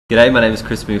G'day, my name is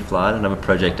Chris Mouflard and I'm a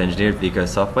project engineer at Vico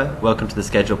Software. Welcome to the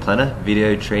Schedule Planner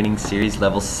video training series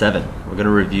level 7. We're going to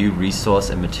review resource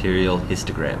and material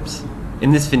histograms.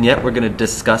 In this vignette, we're going to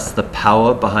discuss the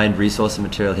power behind resource and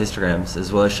material histograms,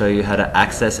 as well as show you how to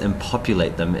access and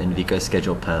populate them in Vico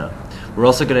Schedule Planner. We're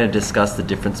also going to discuss the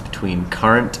difference between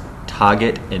current,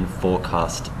 target, and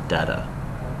forecast data.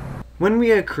 When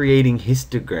we are creating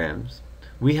histograms,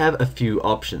 we have a few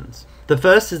options. The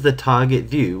first is the target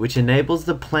view, which enables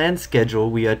the planned schedule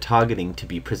we are targeting to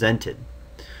be presented.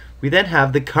 We then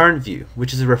have the current view,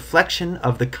 which is a reflection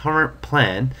of the current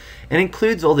plan and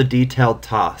includes all the detailed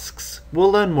tasks.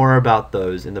 We'll learn more about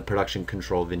those in the production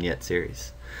control vignette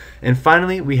series. And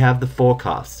finally, we have the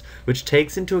forecast, which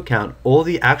takes into account all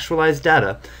the actualized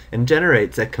data and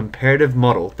generates a comparative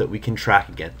model that we can track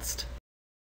against.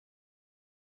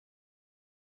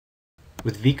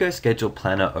 With Vico Schedule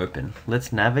Planner open,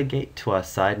 let's navigate to our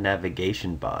side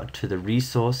navigation bar to the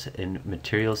Resource and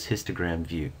Materials Histogram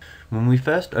view. When we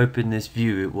first open this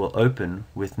view, it will open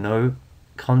with no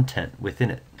content within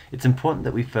it. It's important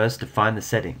that we first define the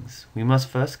settings. We must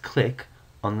first click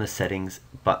on the Settings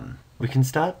button. We can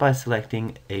start by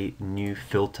selecting a new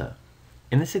filter.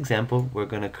 In this example, we're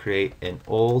going to create an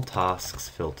All Tasks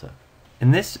filter. In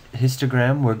this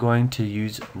histogram, we're going to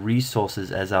use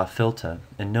resources as our filter,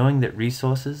 and knowing that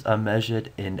resources are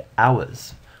measured in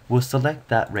hours, we'll select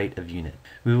that rate of unit.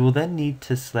 We will then need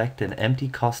to select an empty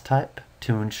cost type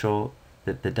to ensure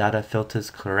that the data filters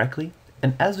correctly,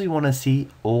 and as we want to see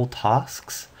all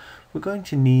tasks, we're going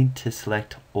to need to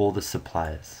select all the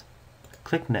suppliers.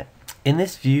 Click Next. In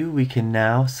this view, we can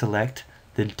now select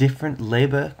the different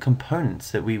labor components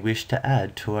that we wish to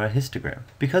add to our histogram.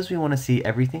 Because we want to see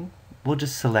everything, we'll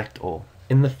just select all.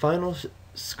 In the final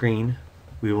screen,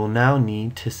 we will now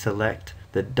need to select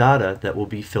the data that will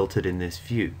be filtered in this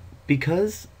view.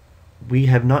 Because we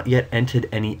have not yet entered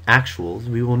any actuals,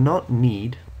 we will not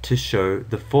need to show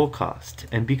the forecast.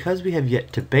 And because we have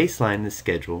yet to baseline the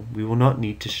schedule, we will not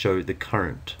need to show the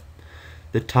current.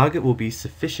 The target will be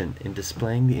sufficient in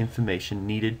displaying the information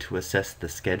needed to assess the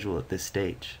schedule at this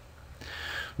stage.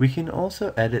 We can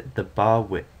also edit the bar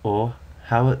width or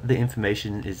how the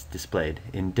information is displayed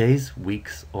in days,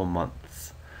 weeks, or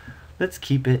months. Let's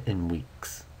keep it in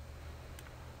weeks.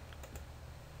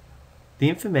 The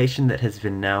information that has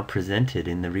been now presented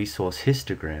in the resource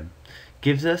histogram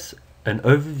gives us an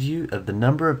overview of the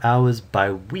number of hours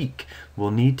by week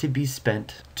will need to be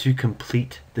spent to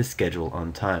complete the schedule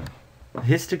on time. The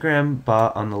histogram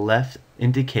bar on the left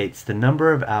indicates the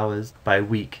number of hours by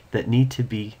week that need to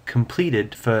be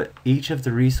completed for each of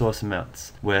the resource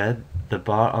amounts, where the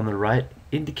bar on the right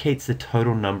indicates the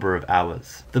total number of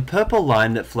hours. The purple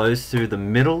line that flows through the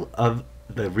middle of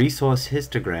the resource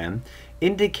histogram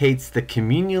indicates the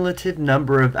cumulative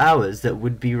number of hours that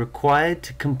would be required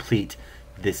to complete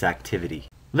this activity.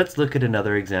 Let's look at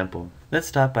another example. Let's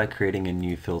start by creating a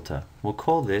new filter. We'll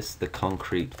call this the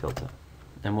concrete filter.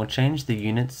 And we'll change the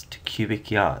units to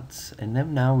cubic yards, and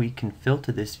then now we can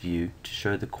filter this view to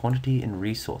show the quantity and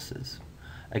resources.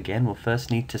 Again, we'll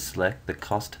first need to select the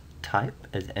cost type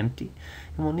as empty,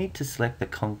 and we'll need to select the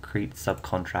concrete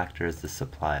subcontractor as the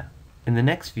supplier. In the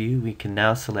next view, we can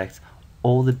now select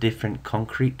all the different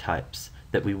concrete types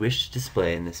that we wish to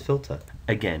display in this filter.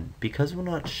 Again, because we're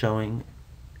not showing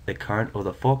the current or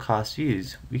the forecast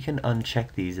views, we can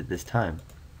uncheck these at this time.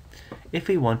 If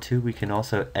we want to, we can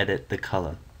also edit the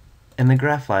color and the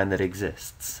graph line that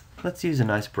exists. Let's use a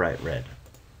nice bright red.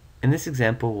 In this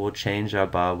example, we'll change our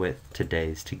bar width to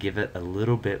days to give it a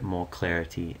little bit more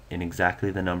clarity in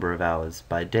exactly the number of hours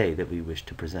by day that we wish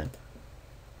to present.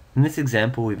 In this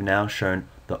example, we've now shown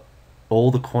all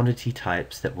the quantity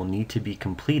types that will need to be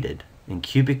completed in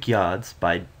cubic yards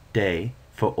by day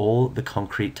for all the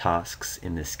concrete tasks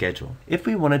in this schedule. If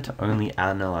we wanted to only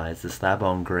analyze the slab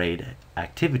on grade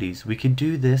activities, we could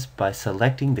do this by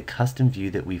selecting the custom view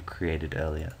that we've created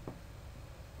earlier.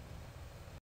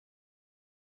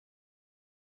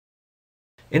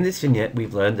 In this vignette,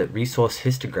 we've learned that resource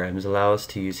histograms allow us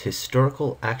to use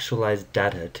historical actualized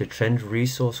data to trend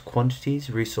resource quantities,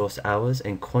 resource hours,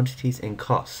 and quantities and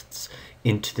costs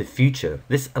into the future.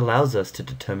 This allows us to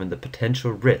determine the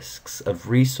potential risks of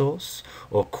resource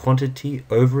or quantity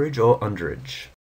overage or underage.